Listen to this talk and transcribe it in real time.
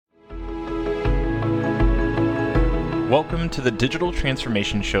Welcome to the Digital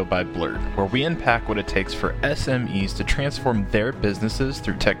Transformation Show by Blurt, where we unpack what it takes for SMEs to transform their businesses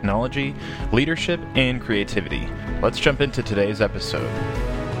through technology, leadership, and creativity. Let's jump into today's episode.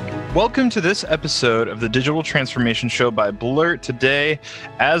 Welcome to this episode of the Digital Transformation Show by Blurt. Today,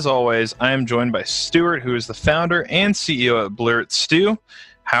 as always, I am joined by Stuart, who is the founder and CEO at Blurt. Stu,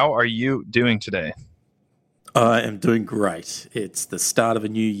 how are you doing today? I am doing great. It's the start of a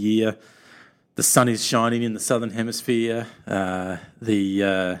new year. The sun is shining in the southern hemisphere.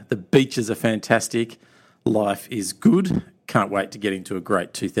 The beaches are fantastic. Life is good. Can't wait to get into a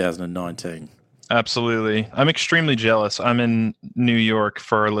great 2019. Absolutely. I'm extremely jealous. I'm in New York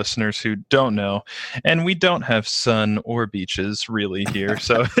for our listeners who don't know, and we don't have sun or beaches really here,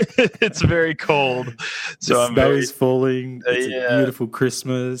 so it's very cold. So the snow is falling. It's a beautiful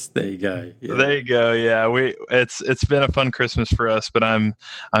Christmas. There you go. Yeah. There you go. Yeah, it's been a fun Christmas for us, but I'm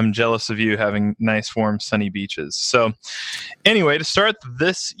jealous of you having nice, warm, sunny beaches. So anyway, to start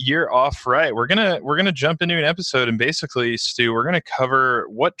this year off right, we're gonna jump into an episode, and basically, Stu, we're gonna cover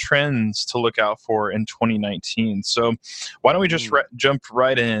what trends to look out for in 2019. So why don't we just jump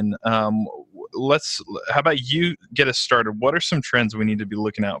right in? How about you get us started? What are some trends we need to be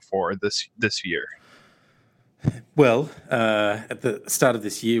looking out for this year? Well, at the start of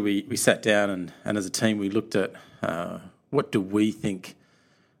this year, we sat down and as a team we looked at what do we think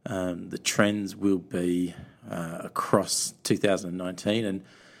the trends will be across 2019, and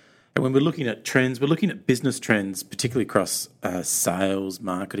when we're looking at trends, we're looking at business trends, particularly across sales,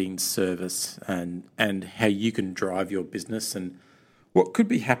 marketing, service, and how you can drive your business and what could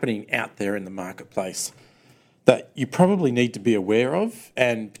be happening out there in the marketplace that you probably need to be aware of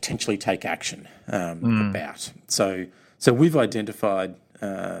and potentially take action about. So we've identified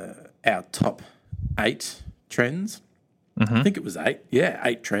our top 8 trends. Mm-hmm. I think it was 8. Yeah,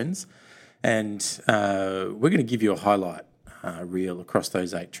 8 trends. And we're going to give you a highlight reel across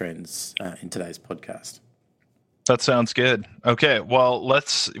those 8 trends in today's podcast. That sounds good. Okay, well,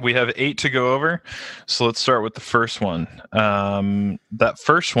 we have 8 to go over, so let's start with the first one. That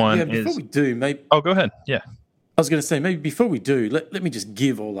first one is... Before we do, maybe... Oh, go ahead. Yeah. I was going to say, maybe before we do, let me just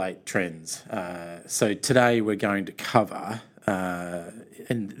give all 8 trends. So today we're going to cover,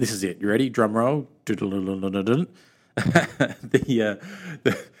 and this is it. You ready? Drum roll.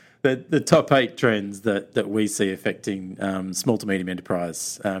 The top 8 trends that we see affecting small to medium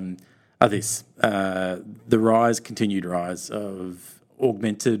enterprise are this. The continued rise of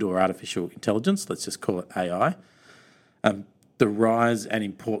augmented or artificial intelligence, let's just call it AI. The rise and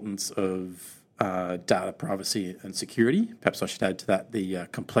importance of data privacy and security. Perhaps I should add to that the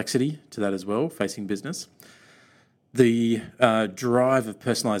complexity to that as well, facing business. The drive of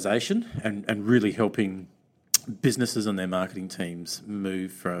personalisation and really helping businesses and their marketing teams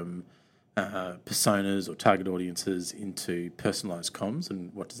move from personas or target audiences into personalised comms,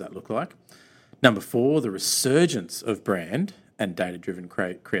 and what does that look like? Number 4, the resurgence of brand and data-driven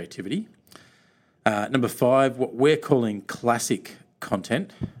creativity. Number 5, what we're calling classic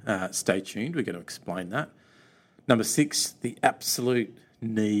content. Stay tuned, we're going to explain that. Number 6, the absolute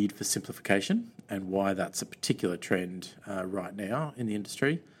need for simplification and why that's a particular trend right now in the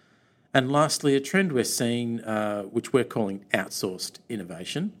industry. And lastly, a trend we're seeing, which we're calling outsourced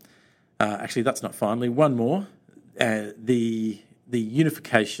innovation. Actually, that's not finally. One more, the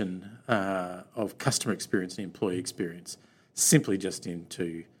unification of customer experience and employee experience, simply just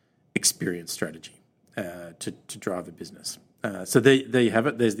into experience strategy to drive a business. So there you have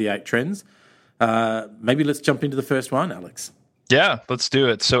it. There's the 8 trends. Maybe let's jump into the first one, Alex. Yeah, let's do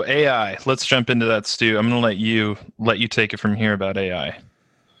it. So AI, let's jump into that, Stu. I'm going to let you take it from here about AI.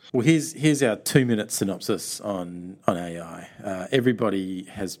 Well, here's our 2-minute synopsis on AI. Everybody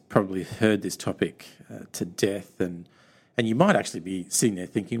has probably heard this topic to death, and you might actually be sitting there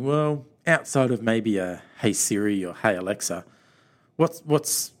thinking, well, outside of maybe a Hey Siri or Hey Alexa,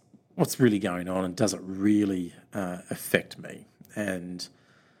 what's really going on, and does it really affect me? And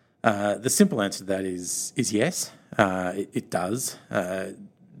the simple answer to that is yes, it does. The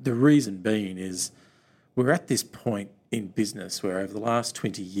reason being is we're at this point in business where over the last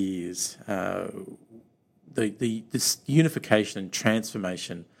 20 years, this unification and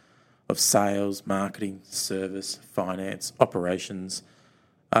transformation of sales, marketing, service, finance, operations,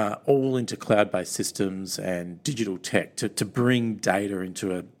 all into cloud-based systems and digital tech to bring data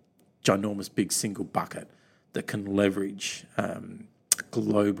into a ginormous big single bucket that can leverage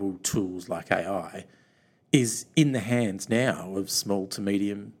global tools like AI is in the hands now of small to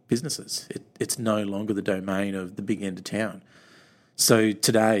medium businesses. It's no longer the domain of the big end of town. So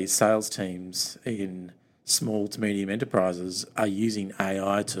today, sales teams in small to medium enterprises are using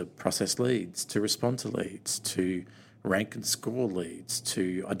AI to process leads, to respond to leads, to rank and score leads,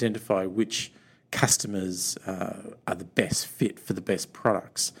 to identify which customers are the best fit for the best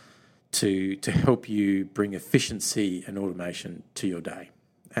products, to help you bring efficiency and automation to your day.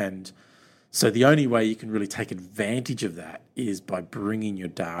 And so the only way you can really take advantage of that is by bringing your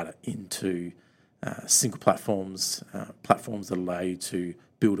data into single platforms, platforms that allow you to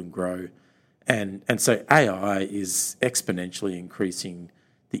build and grow. And so AI is exponentially increasing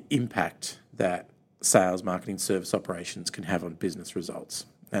the impact that sales, marketing, service operations can have on business results.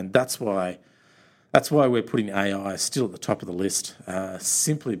 And that's why we're putting AI still at the top of the list,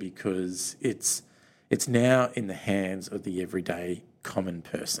 simply because it's now in the hands of the everyday common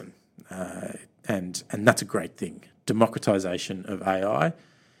person. And that's a great thing. Democratization of AI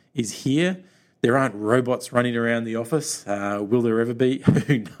is here. There aren't robots running around the office. Will there ever be?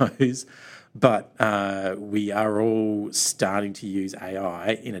 Who knows? But we are all starting to use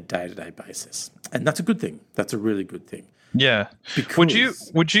AI in a day-to-day basis. And that's a good thing. That's a really good thing. Yeah.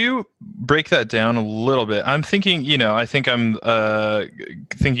 Because Would you break that down a little bit? I'm thinking, I think I'm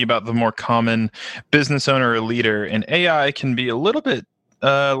thinking about the more common business owner or leader, and AI can be a little bit,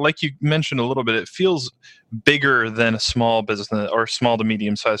 like you mentioned a little bit, it feels bigger than a small business or small to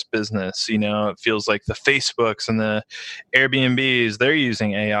medium-sized business. It feels like the Facebooks and the Airbnbs, they're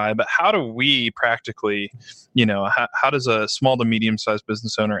using AI. But how do we practically, how does a small to medium-sized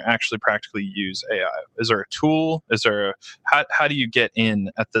business owner actually practically use AI? Is there a tool? How do you get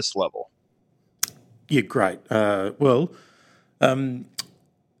in at this level? Yeah, great. I'll tell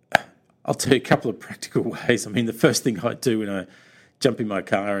you a couple of practical ways. I mean, the first thing I do when I jump in my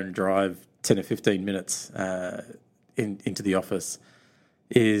car and drive 10 or 15 minutes into the office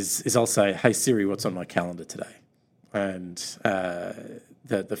is I'll say, "Hey Siri, what's on my calendar today?" And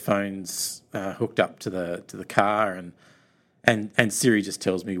the phone's hooked up to the car, and Siri just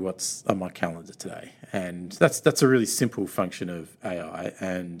tells me what's on my calendar today. And that's a really simple function of AI,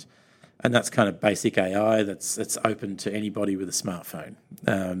 and that's kind of basic AI that's open to anybody with a smartphone.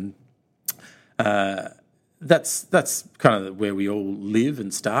 That's kind of where we all live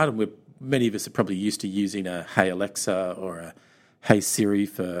and start, and many of us are probably used to using a Hey Alexa or a Hey Siri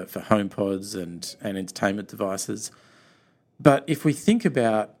for HomePods and entertainment devices. But if we think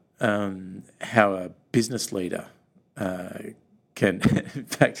about how a business leader can, in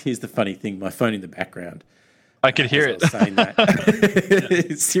fact, here's the funny thing: my phone in the background. I could hear it. I was saying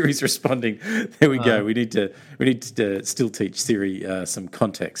that. Siri's responding. There we go. We need to still teach Siri some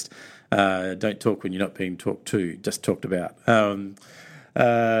context. Don't talk when you're not being talked to. Just talked about.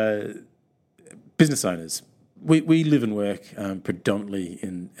 Business owners. We live and work predominantly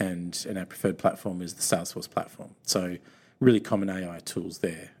and our preferred platform is the Salesforce platform. So really common AI tools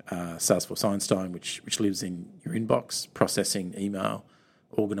there. Salesforce Einstein, which lives in your inbox, processing email,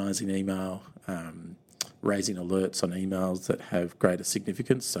 organizing email, raising alerts on emails that have greater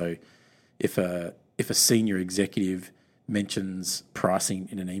significance. So if a senior executive mentions pricing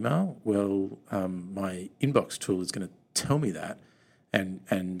in an email, well, my inbox tool is going to tell me that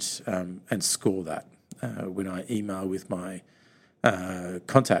and score that. When I email with my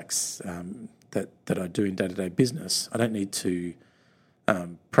contacts that I do in day-to-day business, I don't need to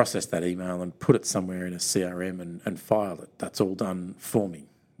process that email and put it somewhere in a CRM and file it. That's all done for me.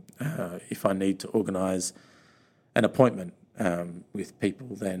 If I need to organise an appointment with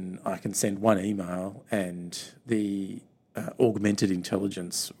people, then I can send one email, and the augmented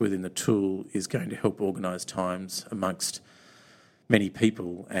intelligence within the tool is going to help organise times amongst many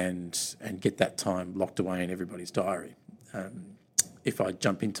people and get that time locked away in everybody's diary. If I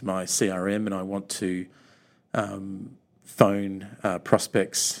jump into my CRM and I want to phone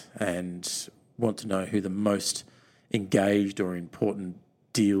prospects and want to know who the most engaged or important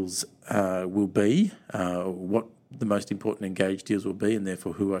deals will be, what the most important engaged deals will be, and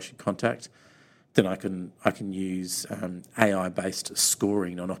therefore who I should contact, then I can use AI-based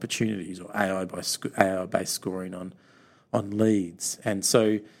scoring on opportunities or AI-based scoring on leads. And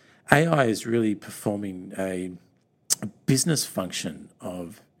so AI is really performing a business function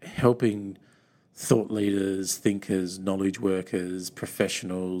of helping thought leaders, thinkers, knowledge workers,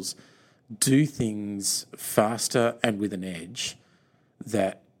 professionals do things faster and with an edge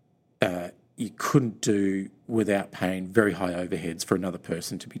that you couldn't do without paying very high overheads for another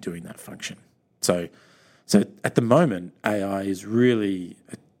person to be doing that function. So at the moment, AI is really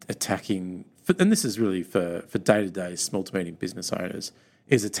attacking, and this is really for day-to-day small to medium business owners,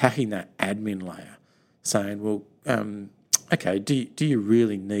 is attacking that admin layer, saying, well, okay, do you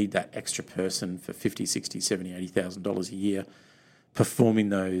really need that extra person for $50,000, $60,000, $70,000, $80,000 a year performing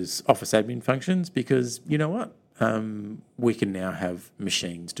those office admin functions? Because you know what? We can now have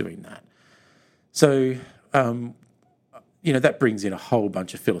machines doing that. So that brings in a whole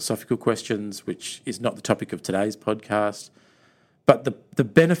bunch of philosophical questions, which is not the topic of today's podcast. But the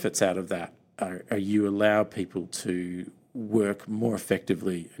benefits out of that are you allow people to work more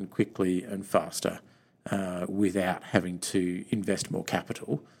effectively and quickly and faster without having to invest more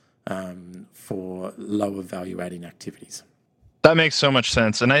capital for lower value adding activities. That makes so much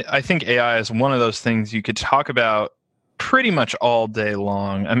sense. And I think AI is one of those things you could talk about pretty much all day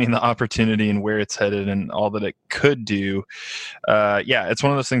long. I mean, the opportunity and where it's headed and all that it could do. It's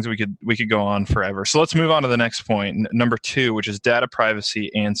one of those things we could go on forever. So let's move on to the next point, number 2, which is data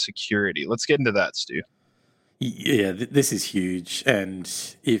privacy and security. Let's get into that, Stu. Yeah, this is huge. And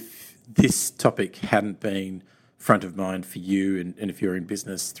if this topic hadn't been front of mind for you, and if you're in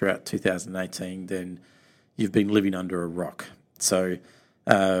business throughout 2018, then you've been living under a rock. So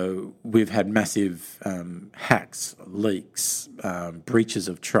we've had massive hacks, leaks, breaches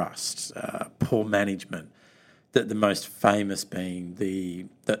of trust, poor management. The most famous being the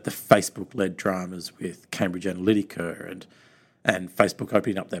Facebook-led dramas with Cambridge Analytica and Facebook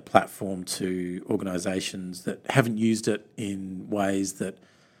opening up their platform to organisations that haven't used it in ways that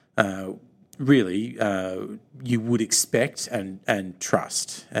really you would expect and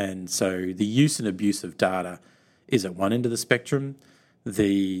trust. And so the use and abuse of data is at one end of the spectrum.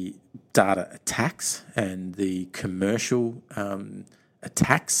 The data attacks and the commercial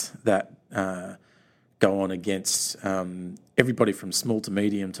attacks that go on against everybody from small to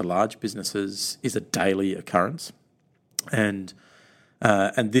medium to large businesses is a daily occurrence. And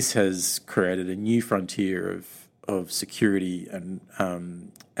this has created a new frontier of security and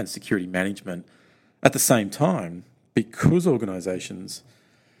security management. At the same time, because organisations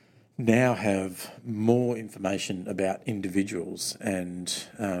now have more information about individuals and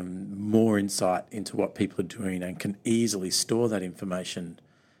more insight into what people are doing and can easily store that information,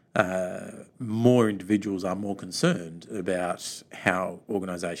 more individuals are more concerned about how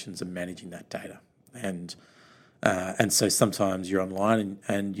organisations are managing that data. And so sometimes you're online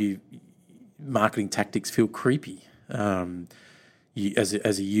and marketing tactics feel creepy. As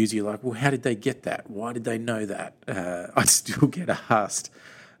a user, you're like, well, how did they get that? Why did they know that? I still get asked,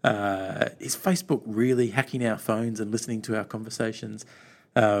 is Facebook really hacking our phones and listening to our conversations?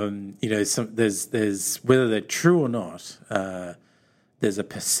 There's whether they're true or not, there's a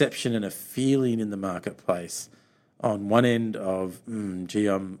perception and a feeling in the marketplace on one end of,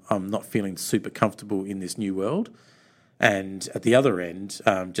 I'm not feeling super comfortable in this new world. And at the other end,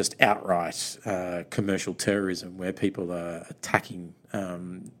 just outright commercial terrorism where people are attacking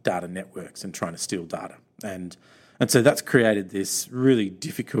data networks and trying to steal data. And so that's created this really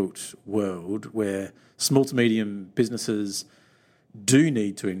difficult world where small to medium businesses do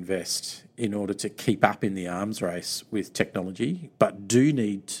need to invest in order to keep up in the arms race with technology, but do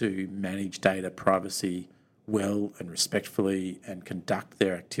need to manage data privacy well and respectfully and conduct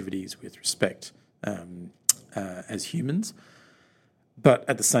their activities with respect as humans. But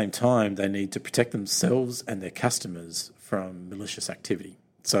at the same time, they need to protect themselves and their customers from malicious activity.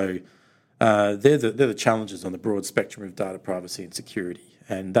 So they're the challenges on the broad spectrum of data privacy and security.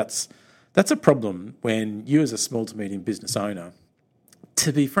 And that's a problem when you as a small to medium business owner,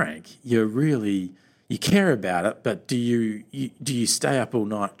 to be frank, you care about it, but do you stay up all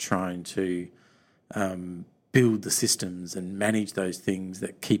night trying to build the systems and manage those things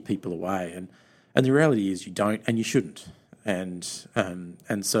that keep people away? And the reality is you don't, and you shouldn't. And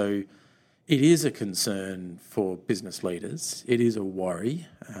so it is a concern for business leaders. It is a worry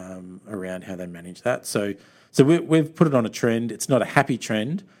around how they manage that. So we've put it on a trend. It's not a happy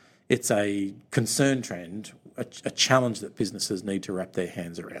trend. It's a concern trend, a challenge that businesses need to wrap their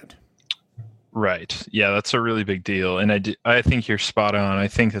hands around. Right. Yeah, that's a really big deal. And I think you're spot on. I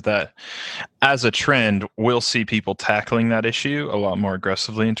think that as a trend, we'll see people tackling that issue a lot more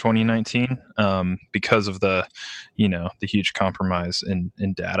aggressively in 2019 because of the huge compromise in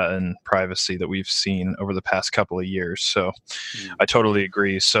data and privacy that we've seen over the past couple of years. So I totally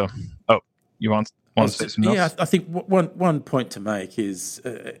agree. So, you want to say something else? Yeah, I think one point to make is,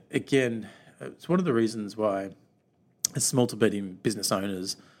 again, it's one of the reasons why as small to medium business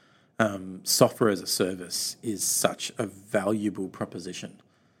owners, software as a service is such a valuable proposition.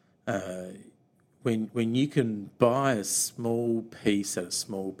 When you can buy a small piece at a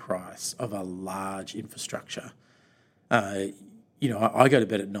small price of a large infrastructure, I go to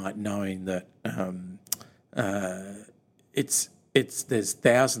bed at night knowing that there's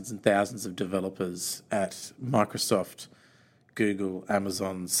thousands and thousands of developers at Microsoft, Google,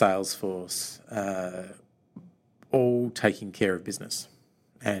 Amazon, Salesforce, all taking care of business.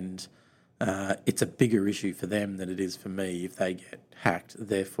 And it's a bigger issue for them than it is for me if they get hacked.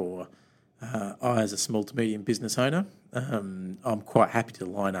 Therefore, I, as a small to medium business owner, I'm quite happy to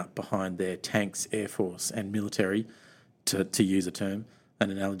line up behind their tanks, air force, and military, to use a term,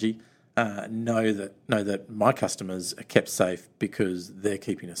 an analogy. Know that my customers are kept safe because they're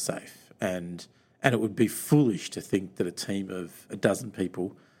keeping us safe, and it would be foolish to think that a team of a dozen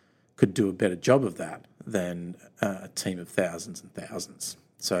people could do a better job of that than a team of thousands and thousands.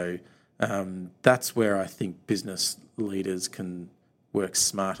 So that's where I think business leaders can work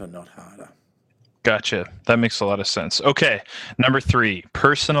smarter, not harder. Gotcha. That makes a lot of sense. Okay, number 3,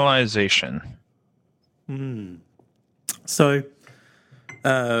 personalization. So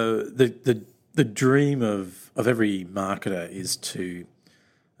the dream of every marketer is to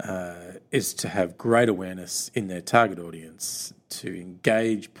have great awareness in their target audience, to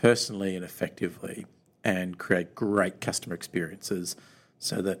engage personally and effectively, and create great customer experiences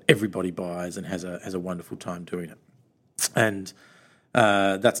so that everybody buys and has a wonderful time doing it. And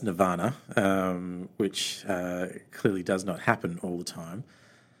that's nirvana, which clearly does not happen all the time.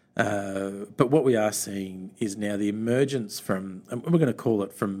 But what we are seeing is now the emergence from, and we're going to call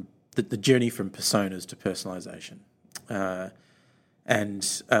it from the journey from personas to personalisation. And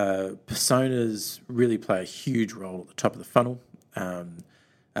personas really play a huge role at the top of the funnel.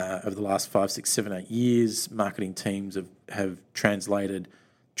 Over the last 5, 6, 7, 8 years, marketing teams have translated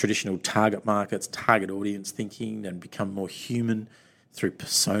traditional target markets, target audience thinking, and become more human through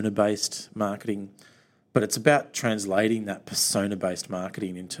persona-based marketing. But it's about translating that persona-based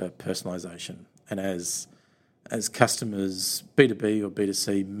marketing into personalisation. And as customers, B2B or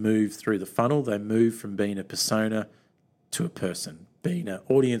B2C, move through the funnel, they move from being a persona to a person, being an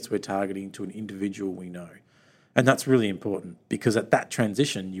audience we're targeting to an individual we know. And that's really important because at that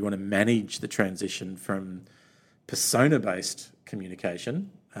transition, you want to manage the transition from persona-based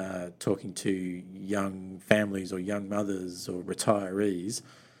communication, talking to young families or young mothers or retirees,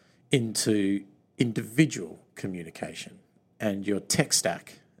 into individual communication. And your tech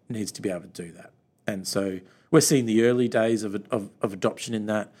stack needs to be able to do that. And so we're seeing the early days of adoption in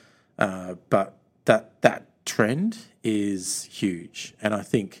that, but that trend is huge. And I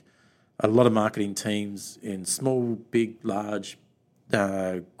think a lot of marketing teams in small, big, large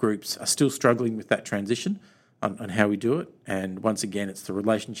groups are still struggling with that transition on how we do it. And once again, it's the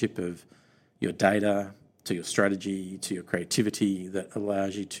relationship of your data to your strategy, to your creativity that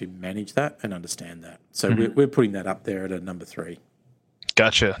allows you to manage that and understand that. So we're putting that up there at a number 3.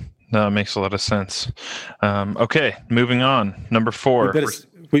 Gotcha. No, it makes a lot of sense. Okay, moving on. Number 4.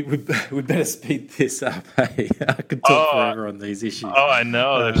 We better speed this up. Hey, I could talk forever on these issues. Oh, I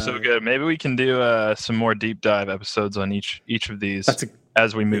know. They're so good. Maybe we can do some more deep dive episodes on each of these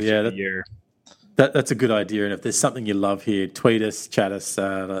as we move through the year. That's a good idea. And if there's something you love here, tweet us, chat us,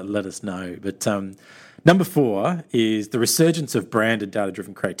 let us know. But number 4 is the resurgence of brand and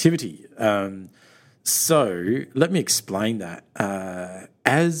data-driven creativity. So let me explain that.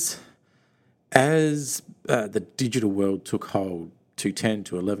 As the digital world took hold, 2010,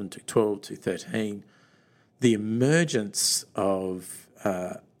 2011, 2012, 2013, the emergence of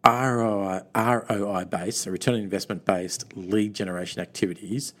ROI-based, so return on investment-based lead generation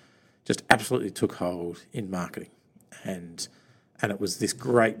activities just absolutely took hold in marketing. And it was this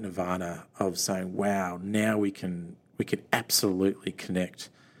great nirvana of saying, wow, now we can absolutely connect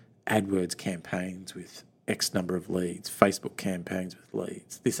AdWords campaigns with X number of leads, Facebook campaigns with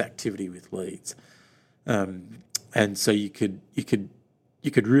leads, this activity with leads. And so you could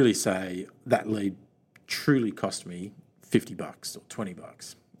really say that lead truly cost me $50 or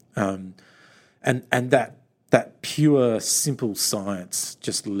 $20. And that pure, simple science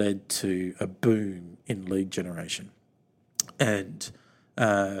just led to a boom in lead generation. And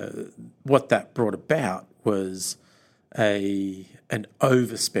what that brought about was an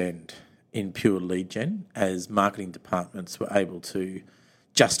overspend in pure lead gen, as marketing departments were able to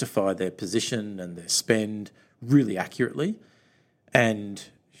justify their position and their spend really accurately and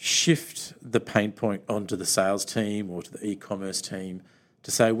shift the pain point onto the sales team or to the e-commerce team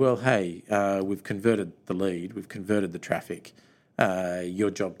to say, well, hey, we've converted the lead, we've converted the traffic,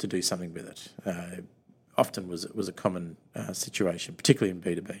 your job to do something with it. Often was a common situation, particularly in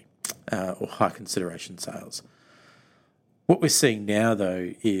B2B or high consideration sales. What we're seeing now,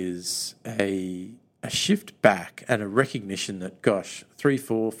 though, is a shift back and a recognition that, gosh, 3,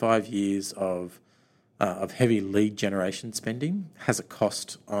 4, 5 years of heavy lead generation spending has a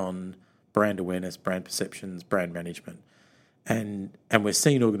cost on brand awareness, brand perceptions, brand management. And we're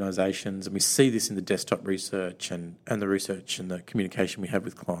seeing organisations, and we see this in the desktop research and the research and the communication we have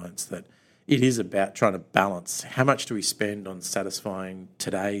with clients, that it is about trying to balance how much do we spend on satisfying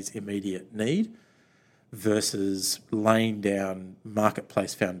today's immediate need versus laying down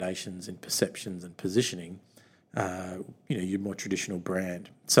marketplace foundations in perceptions and positioning, your more traditional brand.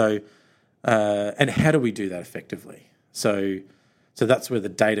 So, and how do we do that effectively? So that's where the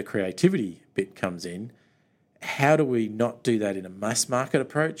data creativity bit comes in. How do we not do that in a mass market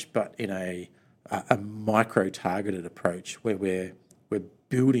approach, but in a micro-targeted approach where we're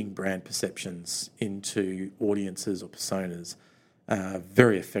building brand perceptions into audiences or personas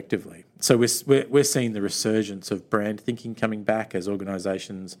very effectively? So we're seeing the resurgence of brand thinking coming back as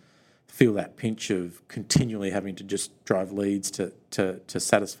organisations feel that pinch of continually having to just drive leads to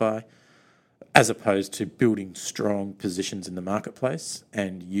satisfy, as opposed to building strong positions in the marketplace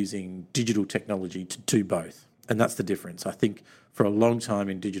and using digital technology to do both. And that's the difference. I think for a long time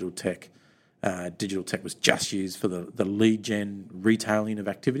in digital tech was just used for the lead gen retailing of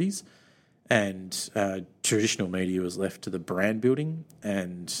activities, and traditional media was left to the brand building.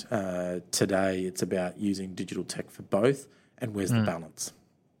 And today it's about using digital tech for both. And where's the balance?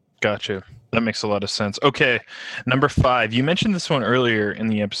 Gotcha. That makes a lot of sense. Okay, number 5. You mentioned this one earlier in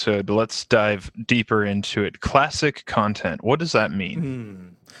the episode, but let's dive deeper into it. Classic content. What does that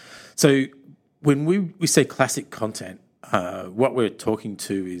mean? So when we say classic content, what we're talking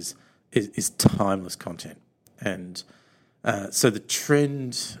to is timeless content. And so the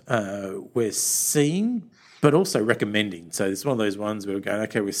trend we're seeing, but also recommending. So it's one of those ones where we're going,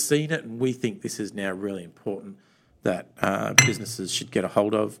 okay, we've seen it and we think this is now really important that businesses should get a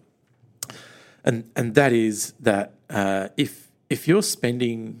hold of. And that is that if you're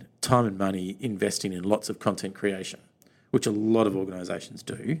spending time and money investing in lots of content creation, which a lot of organisations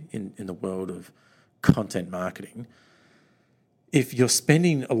do in the world of content marketing, if you're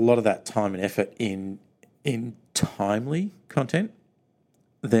spending a lot of that time and effort in timely content,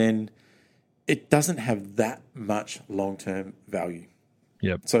 then it doesn't have that much long-term value.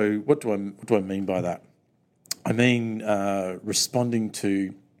 Yep. So what do I mean by that? I mean responding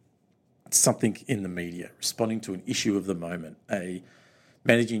to something in the media, responding to an issue of the moment,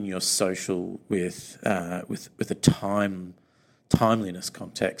 managing your social with a timeliness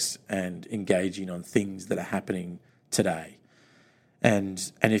context, and engaging on things that are happening today.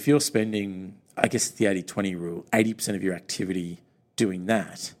 And if you're spending, I guess the 80-20 rule, 80% of your activity doing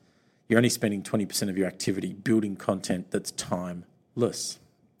that, you're only spending 20% of your activity building content that's timeless,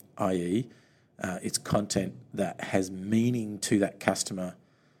 i.e., it's content that has meaning to that customer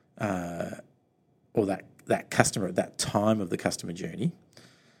or that customer at that time of the customer journey,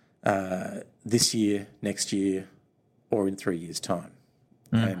 this year, next year, or in 3 years' time.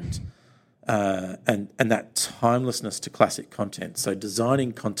 And that timelessness to classic content. So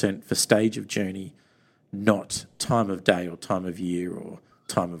designing content for stage of journey, not time of day or time of year or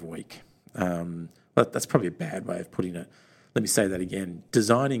time of week. But that's probably a bad way of putting it. Let me say that again.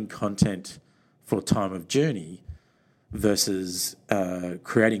 Designing content for time of journey versus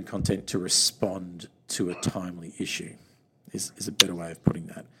creating content to respond to a timely issue is a better way of putting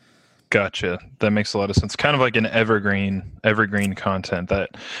that. Gotcha. That makes a lot of sense. Kind of like an evergreen content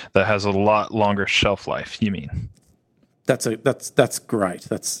that has a lot longer shelf life, you mean? That's great.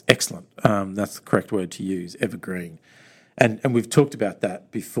 That's excellent. That's the correct word to use, evergreen. And we've talked about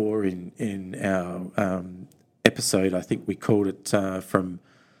that before in our episode. I think we called it from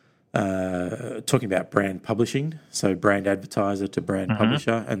talking about brand publishing, so brand advertiser to brand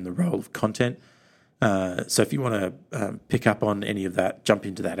publisher, and the role of content. So if you want to pick up on any of that, jump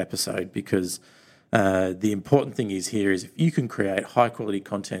into that episode, because the important thing is if you can create high quality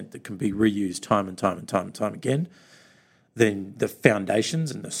content that can be reused time and time again, then the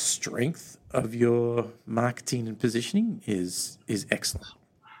foundations and the strength of your marketing and positioning is excellent.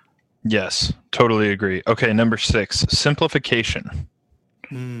 Yes, totally agree. Okay, number 6, simplification.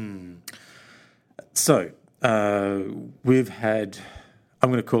 So we've had, I'm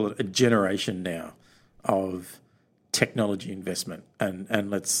going to call it a generation now of technology investment, and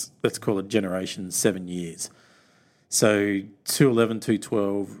let's call it generation 7 years. So 2011,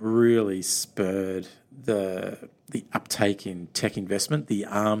 2012 really spurred the uptake in tech investment, the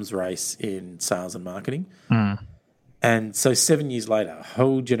arms race in sales and marketing. And so 7 years later, a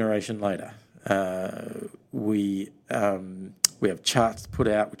whole generation later, we have charts put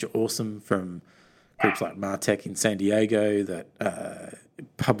out which are awesome from groups like MarTech in San Diego that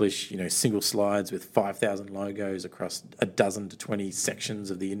publish single slides with 5,000 logos across a dozen to 20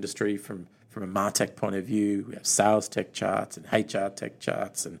 sections of the industry from a MarTech point of view. We have sales tech charts and HR tech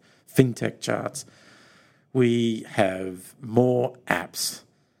charts and fintech charts. We have more apps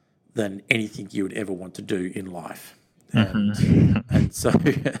than anything you would ever want to do in life. And so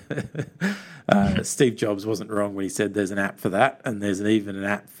Steve Jobs wasn't wrong when he said there's an app for that, and there's even an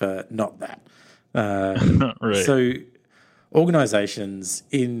app for not that. Right. So organizations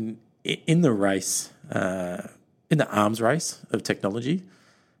in the race, in the arms race of technology,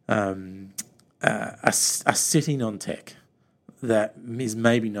 are sitting on tech that is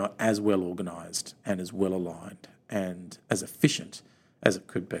maybe not as well organized and as well aligned and as efficient as it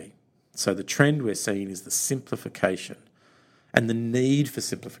could be. So the trend we're seeing is the simplification and the need for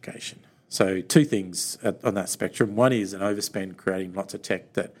simplification. So two things on that spectrum. One is an overspend creating lots of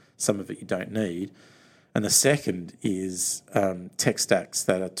tech that some of it you don't need. And the second is tech stacks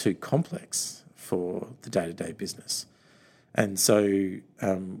that are too complex for the day-to-day business. And so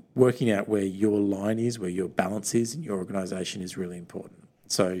working out where your line is, where your balance is in your organisation is really important.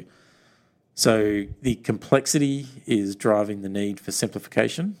 So the complexity is driving the need for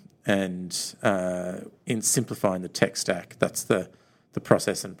simplification, and in simplifying the tech stack, that's the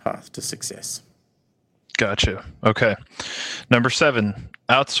process and path to success. Gotcha. Okay. Number 7,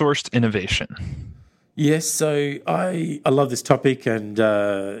 outsourced innovation. Yes, so I love this topic, and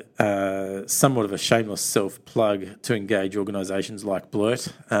somewhat of a shameless self-plug to engage organisations like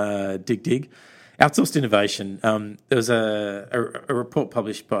Blurt, dig. Outsourced innovation. There was a report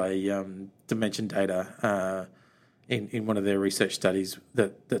published by Dimension Data in one of their research studies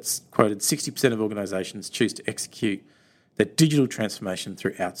that's quoted 60% of organisations choose to execute their digital transformation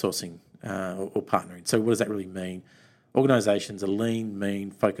through outsourcing or partnering. So what does that really mean? Organisations are lean,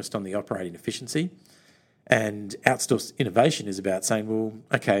 mean, focused on the operating efficiency. And outsourced innovation is about saying, well,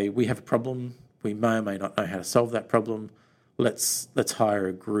 okay, we have a problem. We may or may not know how to solve that problem. Let's hire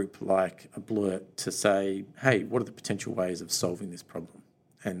a group like a Blurt to say, hey, what are the potential ways of solving this problem?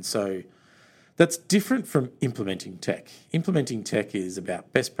 And so that's different from implementing tech. Implementing tech is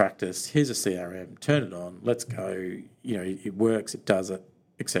about best practice. Here's a CRM, turn it on, let's go. It works, it does it,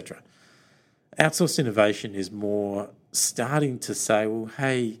 etc. Outsourced innovation is more starting to say, well,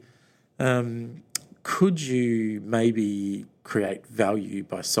 hey, could you maybe create value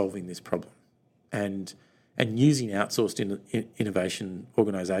by solving this problem? And using outsourced innovation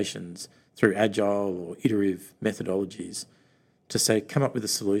organisations through agile or iterative methodologies to say, come up with a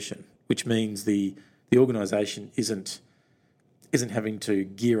solution, which means the organisation isn't having to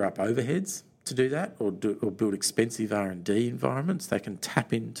gear up overheads to do that or build expensive R&D environments. They can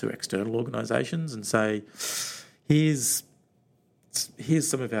tap into external organisations and say, here's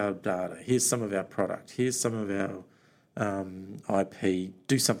some of our data, here's some of our product, here's some of our IP,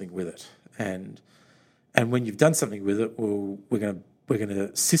 do something with it. And when you've done something with it, we're going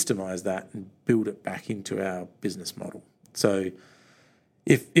to systemize that and build it back into our business model. So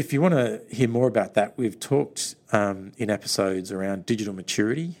if you want to hear more about that, we've talked in episodes around digital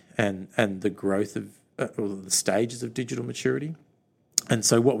maturity and the growth of or the stages of digital maturity. And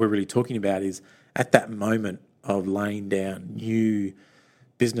so what we're really talking about is at that moment of laying down new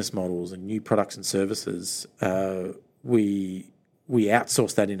business models and new products and services, we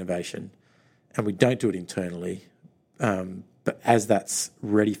outsource that innovation, and we don't do it internally. But as that's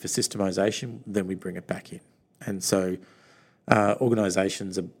ready for systemization, then we bring it back in. And so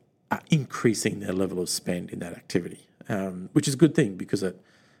organizations are increasing their level of spend in that activity, which is a good thing because it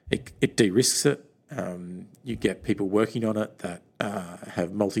de-risks it. You get people working on it that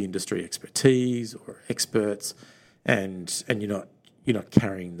have multi-industry expertise or experts, and you're not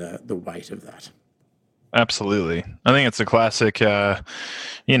carrying the weight of that. Absolutely. I think it's a classic,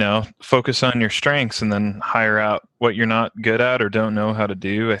 focus on your strengths and then hire out what you're not good at or don't know how to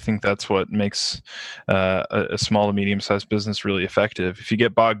do. I think that's what makes a small to medium-sized business really effective. If you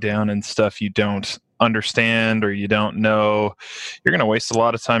get bogged down in stuff you don't understand or you don't know, you're going to waste a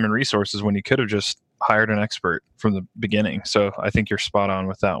lot of time and resources when you could have just hired an expert from the beginning. So I think you're spot on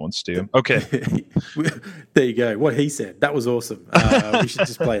with that one, Stu. Okay. There you go. What he said. That was awesome. We should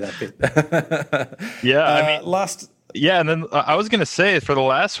just play that bit. Yeah. Yeah, and then I was going to say for the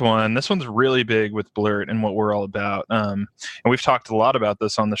last one, this one's really big with Blurt and what we're all about. And we've talked a lot about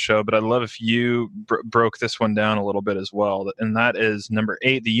this on the show, but I'd love if you broke this one down a little bit as well. And that is number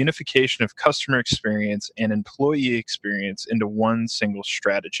 8, the unification of customer experience and employee experience into one single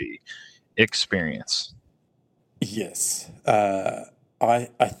strategy. Experience. Yes. I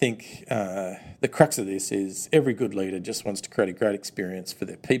think the crux of this is every good leader just wants to create a great experience for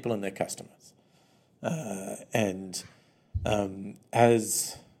their people and their customers. And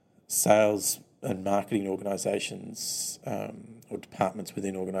as sales and marketing organisations or departments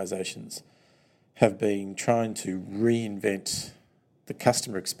within organisations have been trying to reinvent the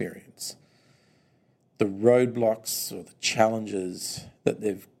customer experience, the roadblocks or the challenges that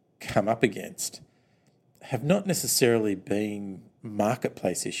they've come up against have not necessarily been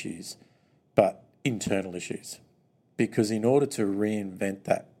marketplace issues, but internal issues. Because in order to reinvent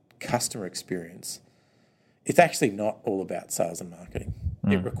that customer experience, it's actually not all about sales and marketing.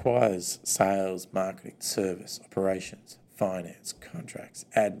 It requires sales, marketing, service, operations, finance, contracts,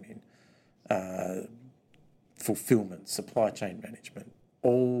 admin, fulfillment, supply chain management,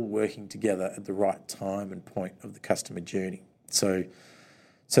 all working together at the right time and point of the customer journey. So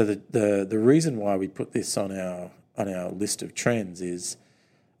the reason why we put this on our list of trends is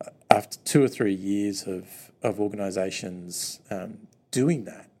after 2 or 3 years of organisations doing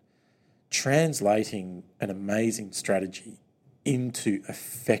that, translating an amazing strategy into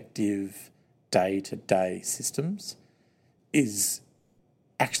effective day-to-day systems is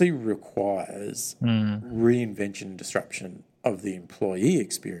actually requires reinvention and disruption of the employee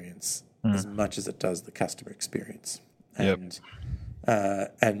experience as much as it does the customer experience. And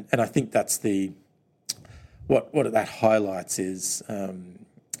I think that's what that highlights is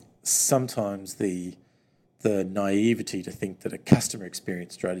sometimes the naivety to think that a customer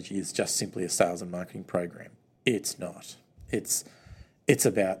experience strategy is just simply a sales and marketing program. It's not. It's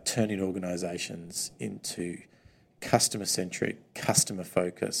about turning organisations into customer-centric,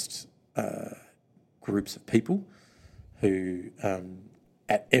 customer-focused groups of people who,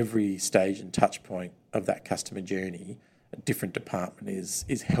 at every stage and touch point of that customer journey, a different department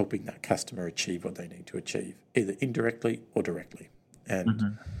is helping that customer achieve what they need to achieve, either indirectly or directly.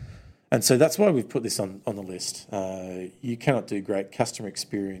 And so that's why we've put this on the list. You cannot do great customer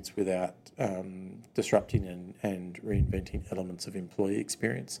experience without disrupting and reinventing elements of employee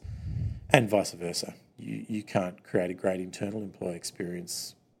experience, and vice versa. You can't create a great internal employee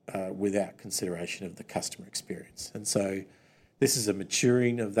experience without consideration of the customer experience. And so this is a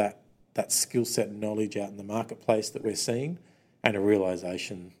maturing of that skill set and knowledge out in the marketplace that we're seeing, and a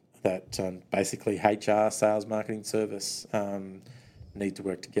realisation that basically HR, sales, marketing, service need to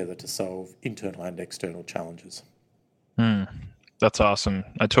work together to solve internal and external challenges. That's awesome.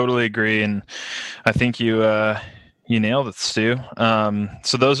 I totally agree, and I think you nailed it, Stu.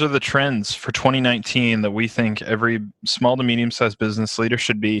 So those are the trends for 2019 that we think every small to medium-sized business leader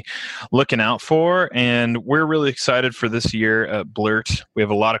should be looking out for, and we're really excited for this year at Blurt. We have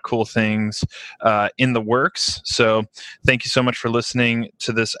a lot of cool things in the works, so thank you so much for listening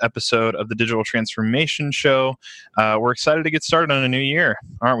to this episode of the Digital Transformation Show. We're excited to get started on a new year,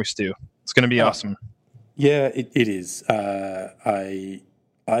 aren't we, Stu? It's going to be awesome. Yeah, it is. I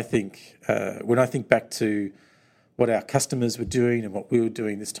think when I think back to what our customers were doing and what we were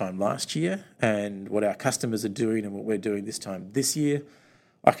doing this time last year, and what our customers are doing and what we're doing this time this year,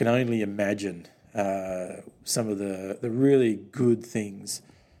 I can only imagine some of the really good things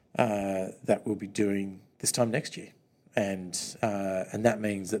that we'll be doing this time next year. And that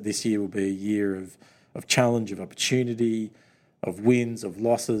means that this year will be a year of challenge, of opportunity, of wins, of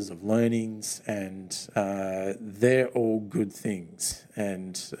losses, of learnings, and they're all good things.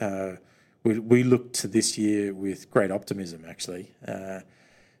 And we look to this year with great optimism, actually,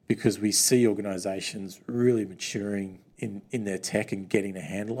 because we see organisations really maturing in their tech and getting a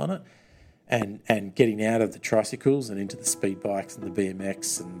handle on it, and getting out of the tricycles and into the speed bikes and the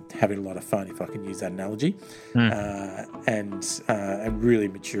BMX and having a lot of fun, if I can use that analogy, and really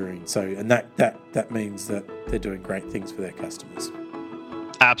maturing. So, and that means that they're doing great things for their customers.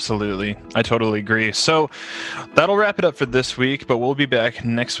 Absolutely. I totally agree. So that'll wrap it up for this week, but we'll be back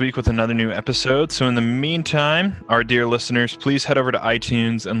next week with another new episode. So in the meantime, our dear listeners, please head over to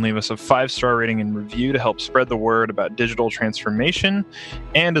iTunes and leave us a 5-star rating and review to help spread the word about digital transformation.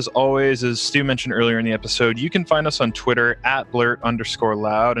 And as always, as Stu mentioned earlier in the episode, you can find us on Twitter at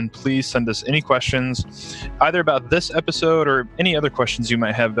 @blurt_loud, and please send us any questions either about this episode or any other questions you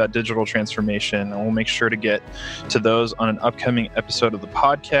might have about digital transformation, and we'll make sure to get to those on an upcoming episode of the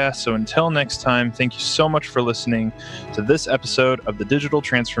podcast. So until next time, thank you so much for listening to this episode of the Digital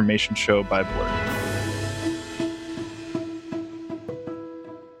Transformation Show by Blurt.